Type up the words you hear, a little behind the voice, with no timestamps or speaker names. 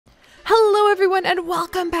Hello everyone and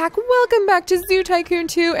welcome back to Zoo Tycoon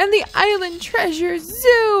 2 and the Island Treasure Zoo.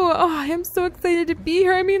 Oh, I am so excited to be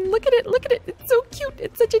here. I mean, look at it, it's so cute.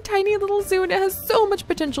 It's such a tiny little zoo and it has so much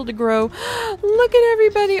potential to grow. Look at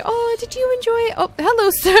everybody. Oh, did you enjoy it? Oh, hello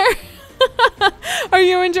sir. Are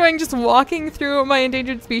you enjoying just walking through my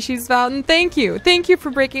endangered species fountain? Thank you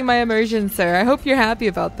for breaking my immersion, sir. I hope you're happy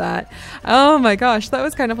about that. Oh my gosh, that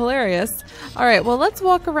was kind of hilarious. All right, well, let's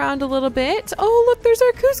walk around a little bit. Oh, look, there's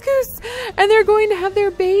our couscous, and they're going to have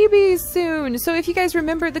their babies soon. So if you guys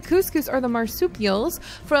remember, the couscous are the marsupials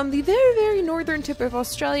from the very northern tip of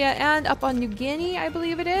Australia and up on New Guinea, I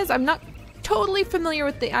believe it is. I'm not totally familiar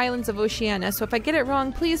with the islands of Oceania, so if I get it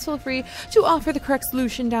wrong, please feel free to offer the correct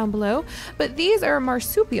solution down below. But these are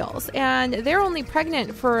marsupials, and they're only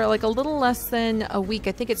pregnant for like a little less than a week.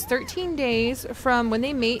 I think it's 13 days from when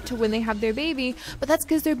they mate to when they have their baby, but that's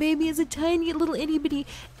because their baby is a tiny little itty bitty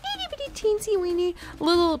teensy weeny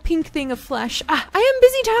little pink thing of flesh. I am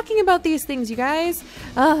busy talking about these things, you guys.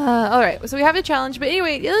 Alright, so we have a challenge, but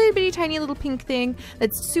anyway, itty bitty tiny little pink thing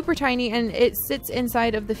that's super tiny, and it sits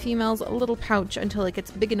inside of the female's little pouch until it gets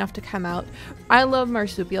big enough to come out. I love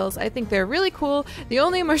marsupials. I think they're really cool. The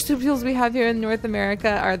only marsupials we have here in North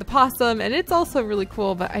America are the possum, and it's also really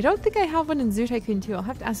cool, but I don't think I have one in Zoo Tycoon 2. I'll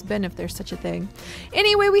have to ask Ben if there's such a thing.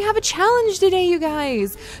 Anyway, we have a challenge today, you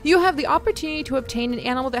guys. You have the opportunity to obtain an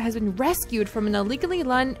animal that has been rescued from an illegally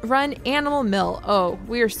run animal mill. Oh,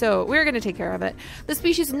 we're going to take care of it. The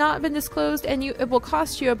species has not been disclosed, and it will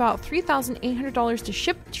cost you about $3,800 to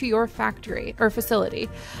ship to your factory or facility.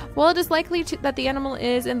 While it is likely that the animal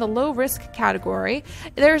is in the low risk category,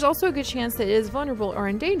 there is also a good chance that it is vulnerable or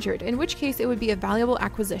endangered, in which case it would be a valuable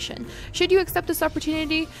acquisition. Should you accept this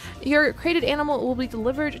opportunity, your created animal will be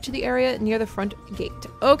delivered to the area near the front gate.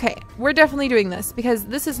 Okay, we're definitely doing this because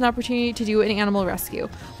this is an opportunity to do an animal rescue.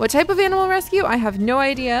 What type of animal rescue? I have no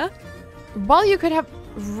idea. While you could have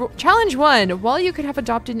Challenge 1. While you could have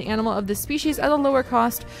adopted an animal of this species at a lower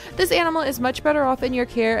cost, this animal is much better off in your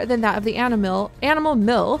care than that of the animal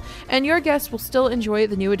mill, and your guest will still enjoy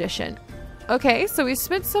the new addition. Okay, so we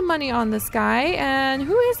spent some money on this guy, and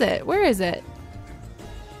who is it? Where is it?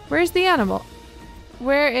 Where's the animal?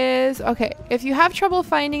 Okay, if you have trouble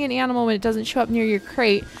finding an animal when it doesn't show up near your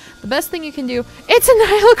crate, the best thing you can do, it's a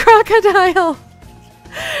Nile crocodile!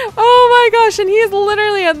 Oh my gosh, and he's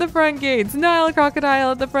literally at the front gates. Nile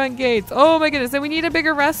crocodile at the front gates. Oh my goodness, and we need a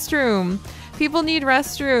bigger restroom. People need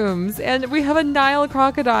restrooms, and we have a Nile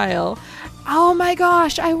crocodile. Oh my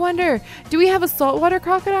gosh, I wonder, do we have a saltwater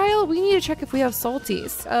crocodile? We need to check if we have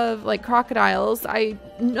salties of like crocodiles. I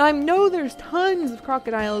know there's tons of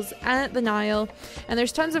crocodiles at the Nile, and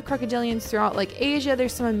there's tons of crocodilians throughout like Asia.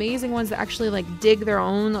 There's some amazing ones that actually like dig their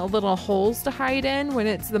own little holes to hide in when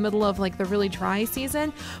it's the middle of like the really dry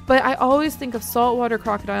season. But I always think of saltwater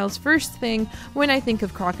crocodiles first thing when I think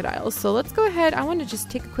of crocodiles. So let's go ahead. I want to just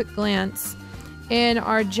take a quick glance in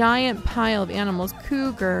our giant pile of animals.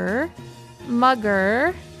 Cougar,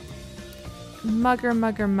 mugger,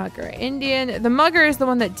 Indian. The mugger is the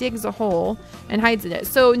one that digs a hole and hides in it.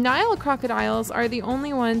 So Nile crocodiles are the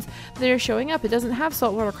only ones that are showing up. It doesn't have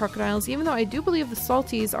saltwater crocodiles, even though I do believe the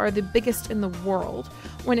salties are the biggest in the world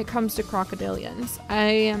when it comes to crocodilians.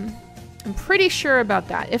 I'm pretty sure about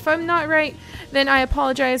that. If I'm not right, then I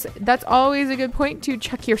apologize. That's always a good point to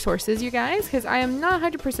check your sources, you guys, because I am not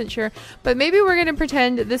 100% sure. But maybe we're going to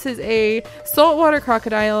pretend this is a saltwater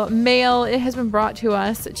crocodile male. It has been brought to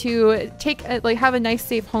us to have a nice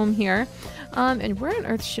safe home here. And where on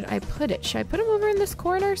earth should I put it? Should I put him over in this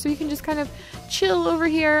corner so he can just kind of chill over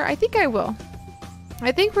here? I think I will.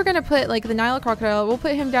 I think we're gonna put like the Nile crocodile, we'll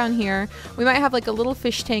put him down here. We might have like a little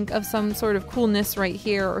fish tank of some sort of coolness right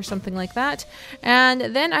here or something like that. And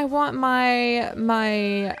then I want my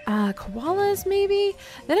koalas maybe?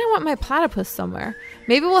 Then I want my platypus somewhere.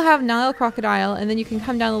 Maybe we'll have Nile crocodile and then you can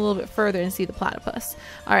come down a little bit further and see the platypus.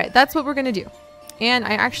 Alright, that's what we're gonna do. And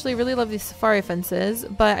I actually really love these safari fences,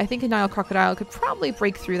 but I think a Nile crocodile could probably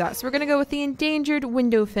break through that. So we're gonna go with the endangered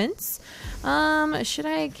window fence. Should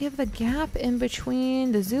I give the gap in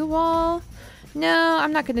between the zoo wall? No,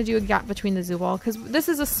 I'm not gonna do a gap between the zoo wall because this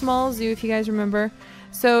is a small zoo, if you guys remember.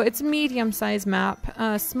 So it's a medium-sized map,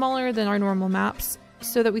 smaller than our normal maps,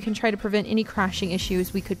 so that we can try to prevent any crashing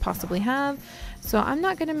issues we could possibly have. So I'm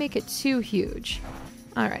not gonna make it too huge.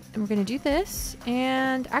 Alright, and we're gonna do this,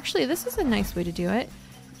 and actually this is a nice way to do it.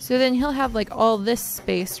 So then he'll have like all this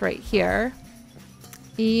space right here.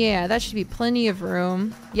 Yeah, that should be plenty of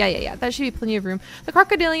room. Yeah, that should be plenty of room. The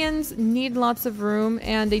crocodilians need lots of room,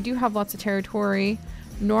 and they do have lots of territory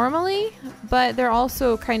normally, but they're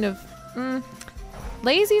also kind of,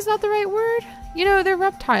 lazy is not the right word. you know, they're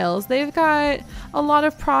reptiles. They've got a lot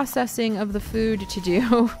of processing of the food to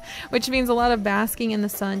do, which means a lot of basking in the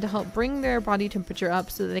sun to help bring their body temperature up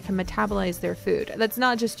so that they can metabolize their food. That's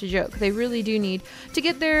not just a joke. They really do need to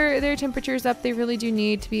get their temperatures up. They really do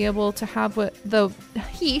need to be able to have the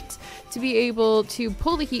heat to be able to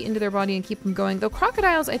pull the heat into their body and keep them going. Though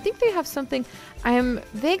crocodiles, I think they have something. I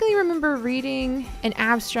vaguely remember reading an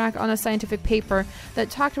abstract on a scientific paper that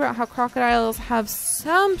talked about how crocodiles have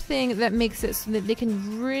something that makes it so that they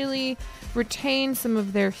can really retain some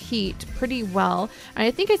of their heat pretty well. And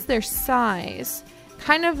I think it's their size,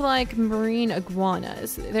 kind of like marine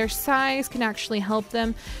iguanas. Their size can actually help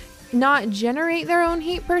them not generate their own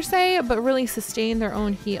heat per se, but really sustain their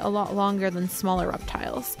own heat a lot longer than smaller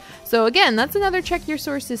reptiles. So again, that's another check your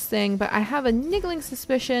sources thing, but I have a niggling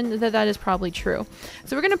suspicion that that is probably true.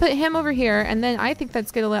 So we're going to put him over here, and then I think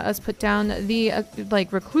that's going to let us put down the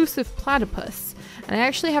like reclusive platypus. And I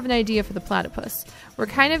actually have an idea for the platypus. We're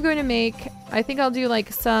kind of going to make, I think I'll do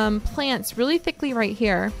like some plants really thickly right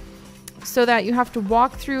here, so that you have to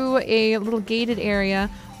walk through a little gated area,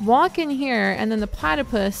 walk in here, and then the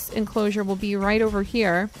platypus enclosure will be right over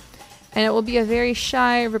here. And it will be a very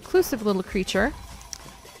shy, reclusive little creature.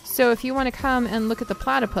 So if you want to come and look at the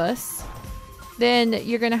platypus, then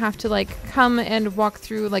you're going to have to like come and walk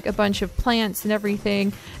through like a bunch of plants and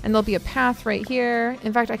everything. And there'll be a path right here.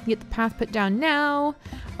 In fact, I can get the path put down now.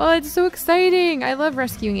 Oh, it's so exciting. I love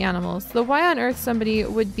rescuing animals. So why on earth somebody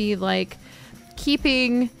would be like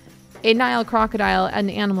keeping a Nile crocodile at an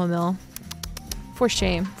animal mill? For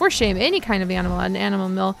shame. For shame. Any kind of animal at an animal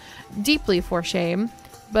mill. Deeply for shame.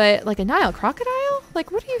 But like a Nile crocodile?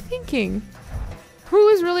 Like, what are you thinking? Who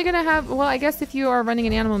is really going to have... Well, I guess if you are running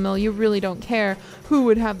an animal mill, you really don't care who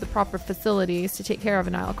would have the proper facilities to take care of a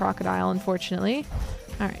Nile crocodile, unfortunately.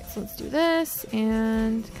 Alright, so let's do this.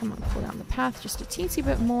 And come on, pull down the path just a teensy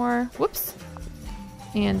bit more. Whoops.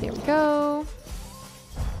 And there we go.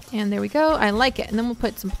 And there we go. I like it. And then we'll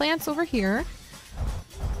put some plants over here.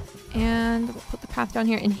 And we'll put the path down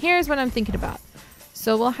here. And here's what I'm thinking about.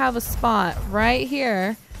 So we'll have a spot right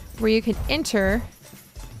here where you can enter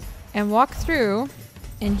and walk through.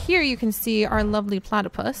 And here you can see our lovely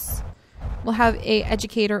platypus. We'll have a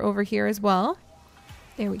educator over here as well.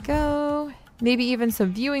 There we go. Maybe even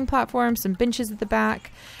some viewing platforms, some benches at the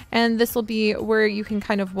back. And this will be where you can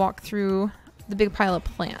kind of walk through the big pile of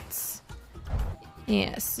plants.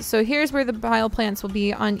 Yes, so here's where the bio plants will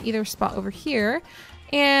be on either spot over here.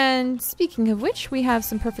 And speaking of which, we have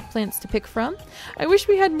some perfect plants to pick from. I wish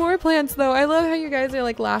we had more plants though. I love how you guys are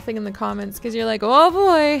like laughing in the comments because you're like, oh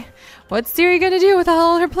boy, what's Seri gonna do with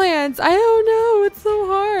all her plants? I don't know, it's so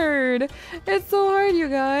hard. It's so hard, you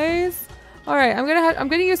guys. All right, I'm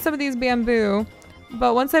gonna use some of these bamboo,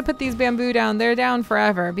 but once I put these bamboo down, they're down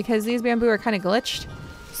forever because these bamboo are kind of glitched.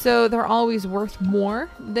 So they're always worth more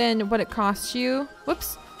than what it costs you.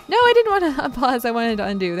 Whoops. No, I didn't want to pause. I wanted to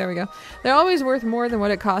undo. There we go. They're always worth more than what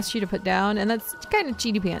it costs you to put down. And that's kind of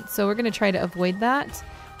cheaty pants. So we're going to try to avoid that.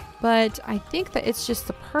 But I think that it's just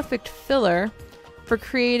the perfect filler for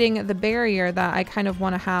creating the barrier that I kind of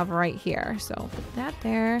want to have right here. So put that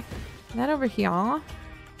there. That over here.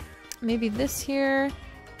 Maybe this here.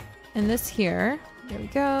 And this here. There we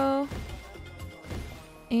go.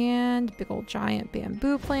 And big old giant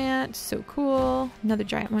bamboo plant. So cool. Another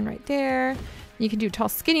giant one right there. You can do a tall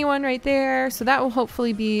skinny one right there. So that will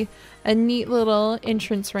hopefully be a neat little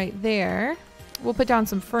entrance right there. We'll put down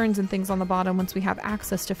some ferns and things on the bottom once we have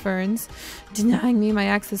access to ferns. Denying me my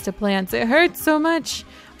access to plants. It hurts so much.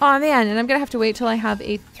 Oh man, and I'm gonna have to wait till I have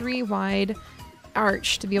a 3-wide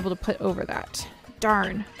arch to be able to put over that.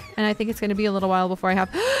 Darn. And I think it's gonna be a little while before I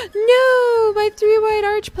have... No! My 3-wide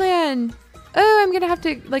arch plan! Oh, I'm gonna have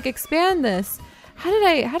to like expand this. How did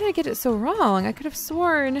I get it so wrong? I could have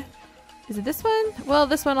sworn. Is it this one? Well,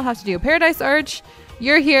 this one will have to do. Paradise Arch,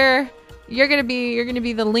 you're here. You're gonna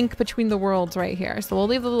be the link between the worlds right here. So we'll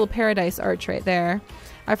leave the little Paradise Arch right there.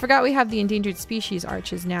 I forgot we have the endangered species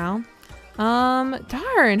arches now.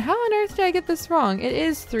 Darn, how on earth did I get this wrong? It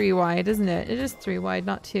is 3-wide, isn't it? It is 3-wide,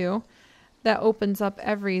 not 2. That opens up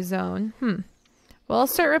every zone. Well, I'll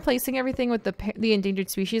start replacing everything with the endangered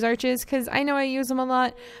species arches because I know I use them a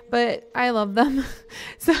lot, but I love them.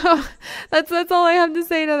 So that's all I have to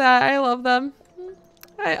say to that. I love them.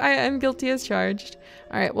 I'm guilty as charged.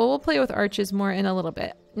 All right, well, we'll play with arches more in a little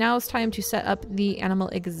bit. Now it's time to set up the animal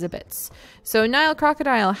exhibits. So Nile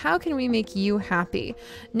crocodile, how can we make you happy?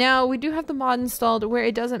 Now we do have the mod installed where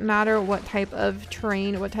it doesn't matter what type of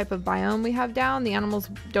terrain, what type of biome we have down. The animals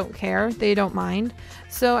don't care, they don't mind.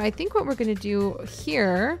 So I think what we're gonna do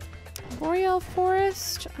here, boreal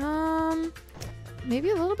forest,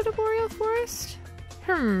 maybe a little bit of boreal forest?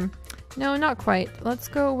 No, not quite. Let's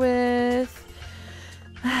go with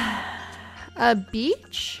a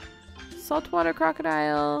beach? Saltwater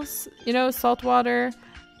crocodiles. You know, saltwater.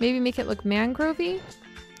 Maybe make it look mangrove-y?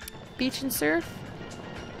 Beach and surf?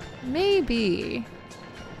 Maybe.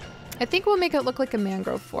 I think we'll make it look like a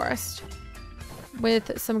mangrove forest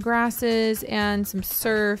with some grasses and some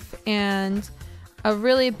surf and a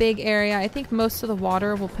really big area. I think most of the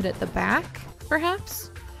water we'll put at the back,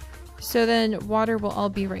 perhaps. So then water will all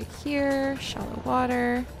be right here. Shallow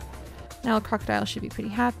water. Now a crocodile should be pretty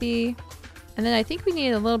happy. And then I think we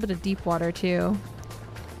need a little bit of deep water too.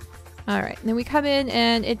 Alright, then we come in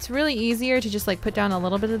and it's really easier to just like put down a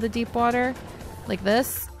little bit of the deep water like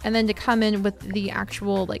this. And then to come in with the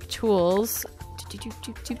actual like tools. There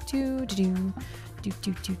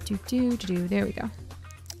we go.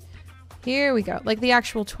 Here we go. Like the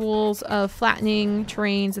actual tools of flattening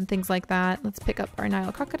terrains and things like that. Let's pick up our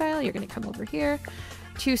Nile crocodile. You're going to come over here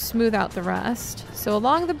to smooth out the rest. So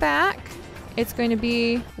along the back, it's going to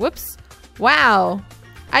be... Whoops. Wow.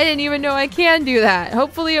 I didn't even know I can do that.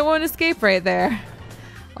 Hopefully it won't escape right there.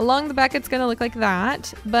 Along the back, it's going to look like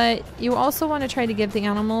that. But you also want to try to give the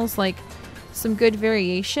animals like some good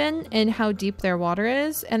variation in how deep their water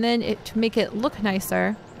is. And then to make it look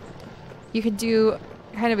nicer, you could do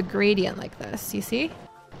kind of a gradient like this. You see?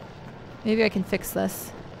 Maybe I can fix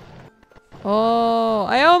this. Oh,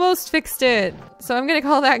 I almost fixed it. So I'm going to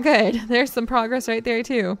call that good. There's some progress right there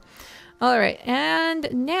too. All right, and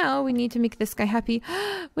now we need to make this guy happy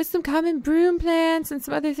with some common broom plants and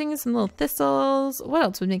some other things, some little thistles. What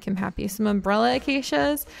else would make him happy? Some umbrella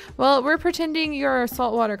acacias? Well, we're pretending you're a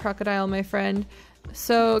saltwater crocodile, my friend.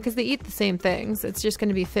 So, because they eat the same things. It's just going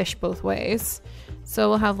to be fish both ways. So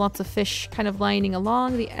we'll have lots of fish kind of lining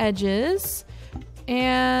along the edges.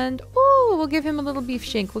 And, oh, we'll give him a little beef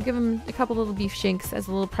shank. We'll give him a couple little beef shanks as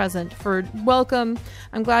a little present for welcome.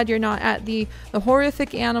 I'm glad you're not at the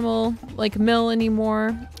horrific animal, like, mill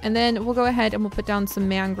anymore. And then we'll go ahead and we'll put down some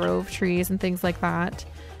mangrove trees and things like that.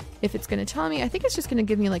 If it's going to tell me, I think it's just going to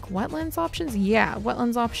give me, like, wetlands options. Yeah,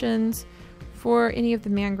 wetlands options for any of the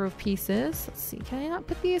mangrove pieces. Let's see, can I not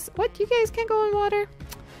put these? What, you guys can't go in water?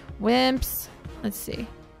 Wimps. Let's see.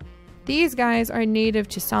 These guys are native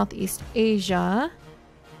to Southeast Asia.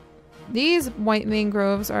 These white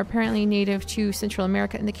mangroves are apparently native to Central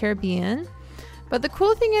America and the Caribbean. But the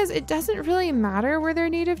cool thing is it doesn't really matter where they're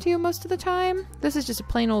native to most of the time. This is just a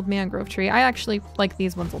plain old mangrove tree. I actually like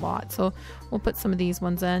these ones a lot, so we'll put some of these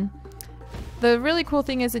ones in. The really cool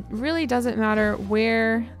thing is it really doesn't matter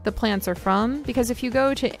where the plants are from, because if you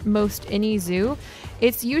go to most any zoo,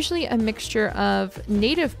 it's usually a mixture of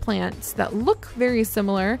native plants that look very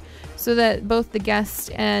similar so that both the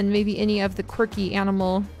guest and maybe any of the quirky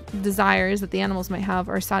animal desires that the animals might have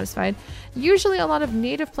are satisfied. Usually a lot of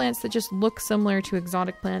native plants that just look similar to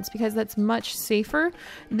exotic plants, because that's much safer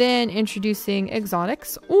than introducing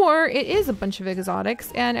exotics, or it is a bunch of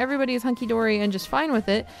exotics and everybody is hunky-dory and just fine with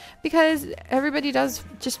it because everybody does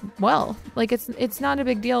just well. Like it's not a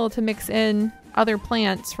big deal to mix in other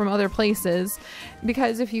plants from other places,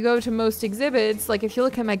 because if you go to most exhibits, like if you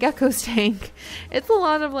look at my gecko's tank, it's a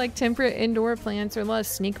lot of like temperate indoor plants or a lot of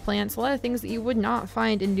snake plants, a lot of things that you would not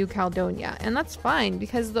find in New Caledonia. And that's fine,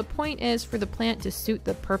 because the point is for the plant to suit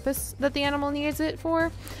the purpose that the animal needs it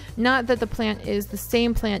for, not that the plant is the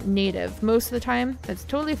same plant native. Most of the time, that's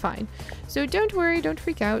totally fine. So don't worry, don't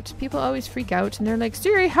freak out. People always freak out and they're like,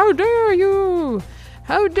 Seri, how dare you?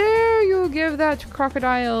 How dare you give that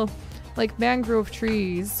crocodile like mangrove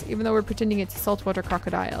trees, even though we're pretending it's a saltwater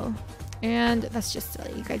crocodile. And that's just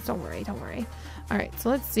silly. You guys, don't worry, don't worry. All right, so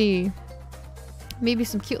let's see. Maybe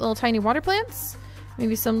some cute little tiny water plants.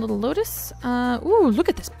 Maybe some little lotus. Ooh, look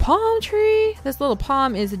at this palm tree. This little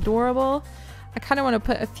palm is adorable. I kind of want to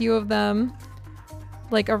put a few of them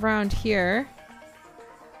like around here.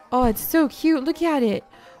 Oh, it's so cute. Look at it.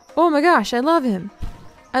 Oh my gosh, I love him.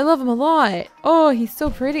 I love him a lot. Oh, he's so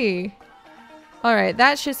pretty. Alright,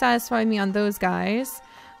 that should satisfy me on those guys.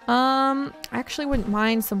 I actually wouldn't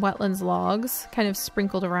mind some wetlands logs kind of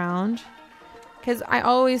sprinkled around, because I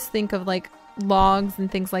always think of like logs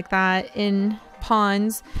and things like that in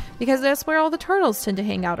ponds, because that's where all the turtles tend to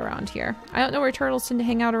hang out around here. I don't know where turtles tend to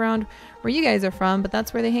hang out around where you guys are from, but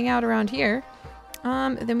that's where they hang out around here.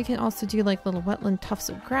 Then we can also do like little wetland tufts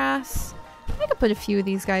of grass. I could put a few of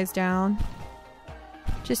these guys down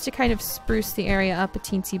just to kind of spruce the area up a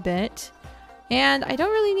teensy bit. And I don't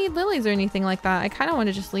really need lilies or anything like that. I kind of want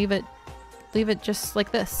to just leave it just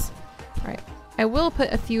like this. All right. I will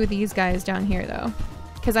put a few of these guys down here though,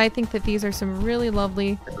 because I think that these are some really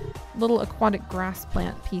lovely little aquatic grass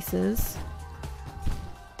plant pieces.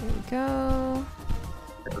 There we go.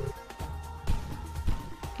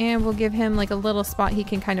 And we'll give him like a little spot he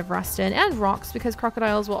can kind of rest in, and rocks, because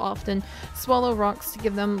crocodiles will often swallow rocks to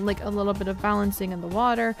give them like a little bit of balancing in the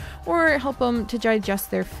water or help them to digest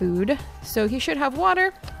their food. So he should have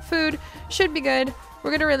water, food, should be good. We're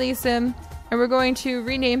going to release him, and we're going to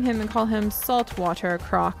rename him and call him Saltwater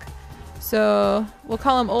Croc. So we'll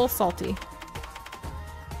call him Old Salty.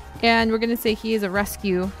 And we're going to say he is a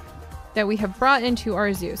rescue that we have brought into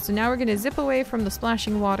our zoo. So now we're going to zip away from the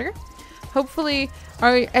splashing water. Hopefully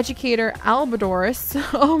our educator Albadorus,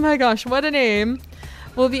 oh my gosh, what a name,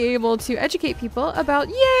 will be able to educate people about,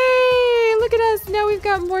 yay, look at us, now we've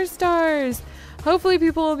got more stars. Hopefully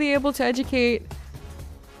people will be able to educate,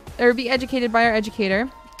 or be educated by our educator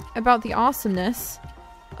about the awesomeness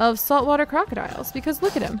of saltwater crocodiles, because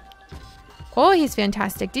look at him. Oh, he's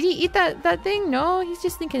fantastic. Did he eat that thing? No, he's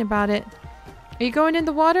just thinking about it. Are you going in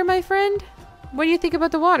the water, my friend? What do you think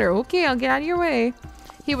about the water? Okay, I'll get out of your way.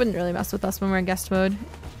 He wouldn't really mess with us when we're in guest mode.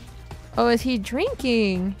 Oh, is he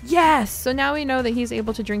drinking? Yes! So now we know that he's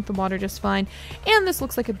able to drink the water just fine. And this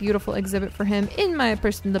looks like a beautiful exhibit for him, in my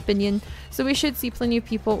personal opinion. So we should see plenty of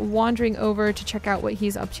people wandering over to check out what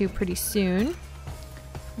he's up to pretty soon.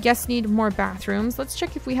 Guests need more bathrooms. Let's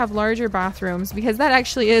check if we have larger bathrooms, because that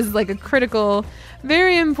actually is like a critical,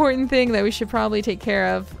 very important thing that we should probably take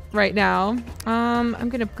care of right now. I'm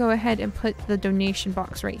gonna go ahead and put the donation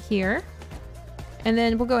box right here. And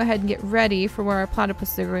then we'll go ahead and get ready for where our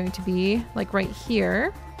platypus are going to be, like right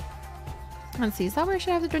here. Let's see, is that where I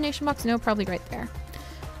should have the donation box? No, probably right there.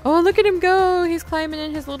 Oh, look at him go! He's climbing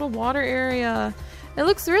in his little water area. It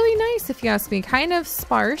looks really nice if you ask me. Kind of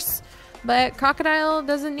sparse, but crocodile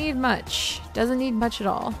doesn't need much. Doesn't need much at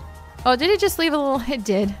all. Oh, did it just leave a little? It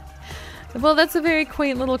did. Well, that's a very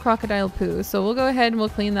quaint little crocodile poo, so we'll go ahead and we'll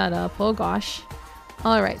clean that up. Oh gosh.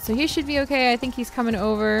 Alright, so he should be okay. I think he's coming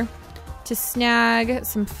over to snag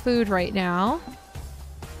some food right now.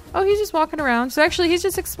 Oh, he's just walking around. So actually he's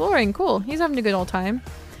just exploring. Cool. He's having a good old time.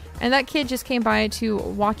 And that kid just came by to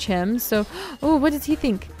watch him. So, oh, what does he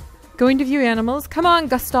think? Going to view animals? Come on,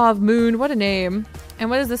 Gustav Moon. What a name.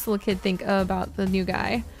 And what does this little kid think about the new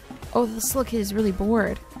guy? Oh, this little kid is really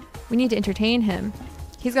bored. We need to entertain him.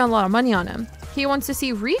 He's got a lot of money on him. He wants to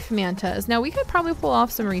see reef mantas. Now, we could probably pull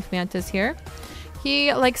off some reef mantas here.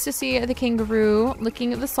 He likes to see the kangaroo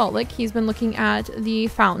looking at the salt lick. He's been looking at the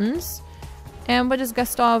fountains. And what does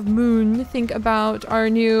Gustav Moon think about our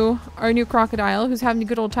new crocodile, who's having a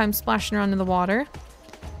good old time splashing around in the water?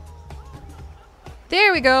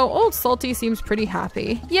 There we go. Old Salty seems pretty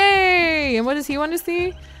happy. Yay! And what does he want to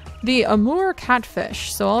see? The Amur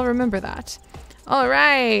catfish. So I'll remember that. All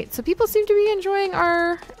right. So people seem to be enjoying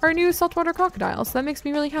our new saltwater crocodile. So that makes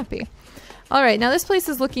me really happy. All right, now this place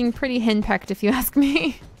is looking pretty henpecked, if you ask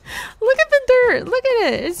me. Look at the dirt. Look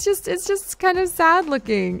at it. It's just kind of sad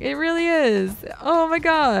looking. It really is. Oh my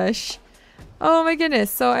gosh. Oh my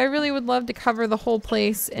goodness. So I really would love to cover the whole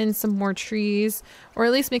place in some more trees, or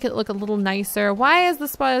at least make it look a little nicer. Why has the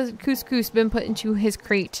couscous been put into his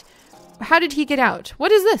crate? How did he get out?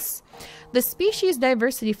 What is this? The Species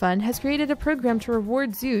Diversity Fund has created a program to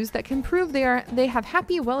reward zoos that can prove they have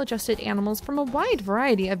happy, well-adjusted animals from a wide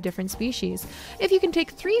variety of different species. If you can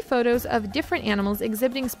take 3 photos of different animals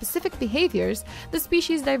exhibiting specific behaviors, the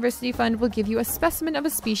Species Diversity Fund will give you a specimen of a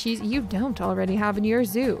species you don't already have in your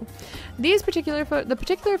zoo. These particular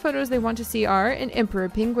photos they want to see are an emperor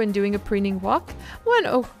penguin doing a preening walk, one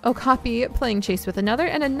okapi playing chase with another,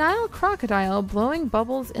 and a Nile crocodile blowing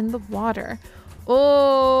bubbles in the water.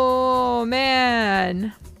 Oh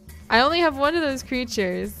man, I only have one of those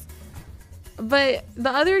creatures, but the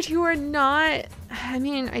other 2 are not. I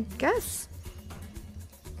mean, I guess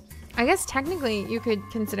technically you could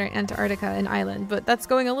consider Antarctica an island, but that's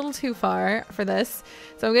going a little too far for this,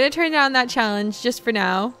 so I'm gonna turn down that challenge just for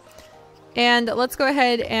now. And let's go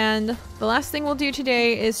ahead, and the last thing we'll do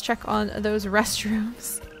today is check on those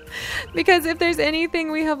restrooms. Because if there's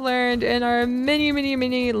anything we have learned in our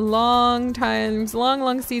many long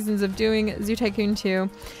seasons of doing Zoo Tycoon 2,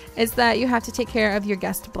 is that you have to take care of your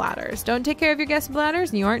guest bladders. Don't take care of your guest bladders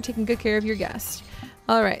and you aren't taking good care of your guest.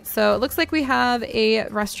 Alright, so it looks like we have a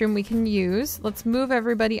restroom we can use. Let's move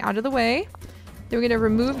everybody out of the way. Then we're going to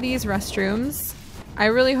remove these restrooms. I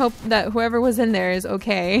really hope that whoever was in there is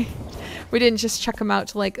okay. We didn't just chuck them out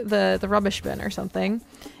to like the rubbish bin or something.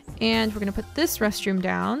 And we're going to put this restroom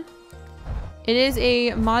down. It is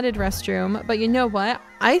a modded restroom, but you know what?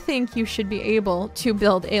 I think you should be able to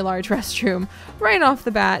build a large restroom right off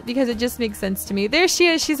the bat because it just makes sense to me. There she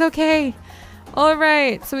is. She's okay. All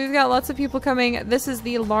right. So we've got lots of people coming. This is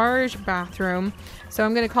the large bathroom. So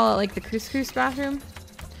I'm going to call it like the couscous bathroom.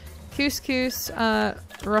 Couscous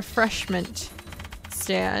refreshment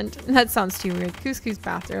stand. That sounds too weird. Couscous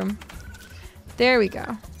bathroom. There we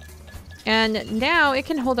go. And now it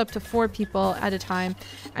can hold up to 4 people at a time.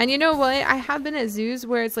 And you know what? I have been at zoos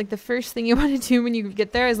where it's like the first thing you want to do when you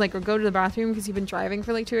get there is like go to the bathroom because you've been driving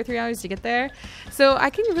for like 2 or 3 hours to get there. So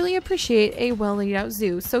I can really appreciate a well laid out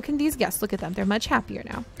zoo. So can these guests. Look at them. They're much happier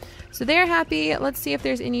now. So they're happy. Let's see if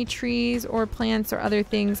there's any trees or plants or other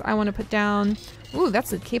things I want to put down. Ooh,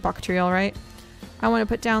 that's a kapok tree, all right. I want to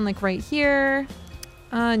put down like right here.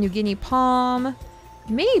 New Guinea palm.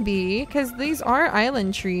 Maybe, because these are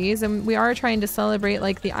island trees and we are trying to celebrate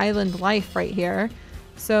like the island life right here.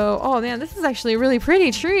 So, oh man, this is actually a really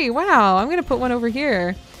pretty tree. Wow, I'm gonna put one over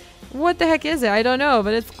here. What the heck is it? I don't know,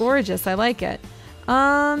 but it's gorgeous. I like it.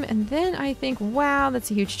 And then I think, wow, that's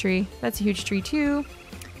a huge tree. That's a huge tree too.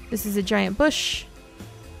 This is a giant bush.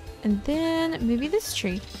 And then maybe this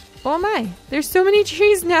tree. Oh my, there's so many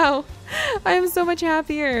trees now. I am so much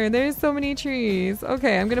happier. There's so many trees.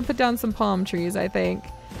 Okay, I'm gonna put down some palm trees, I think.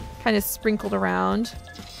 Kind of sprinkled around.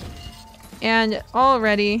 And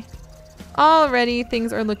already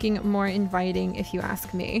things are looking more inviting if you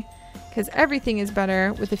ask me. Because everything is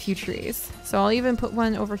better with a few trees. So I'll even put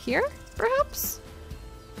one over here, perhaps?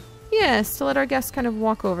 Yes, to let our guests kind of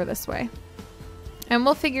walk over this way. And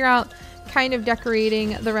we'll figure out kind of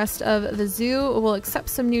decorating the rest of the zoo. We'll accept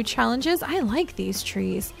some new challenges. I like these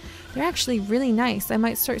trees. They're actually really nice. I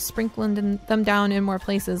might start sprinkling them down in more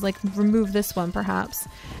places, like remove this one perhaps.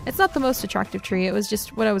 It's not the most attractive tree, it was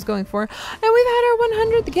just what I was going for. And we've had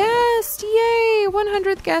our 100th guest! Yay!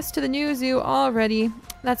 100th guest to the new zoo already.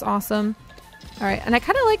 That's awesome. Alright, and I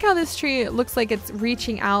kind of like how this tree looks like it's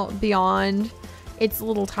reaching out beyond its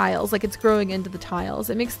little tiles, like it's growing into the tiles.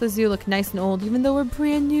 It makes the zoo look nice and old, even though we're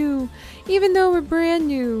brand new. Even though we're brand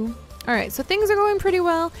new. Alright, so things are going pretty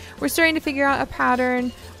well. We're starting to figure out a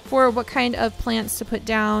pattern for what kind of plants to put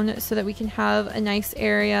down so that we can have a nice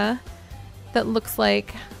area that looks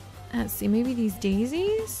like, let's see, maybe these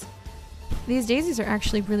daisies? These daisies are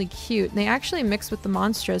actually really cute. They actually mix with the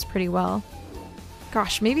monsters pretty well.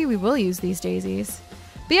 Gosh, maybe we will use these daisies.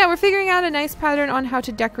 But yeah, we're figuring out a nice pattern on how to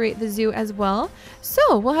decorate the zoo as well.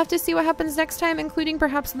 So we'll have to see what happens next time, including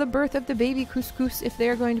perhaps the birth of the baby couscous, if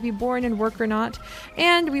they're going to be born and work or not.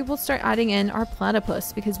 And we will start adding in our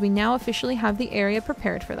platypus because we now officially have the area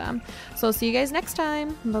prepared for them. So I'll see you guys next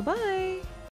time. Bye-bye.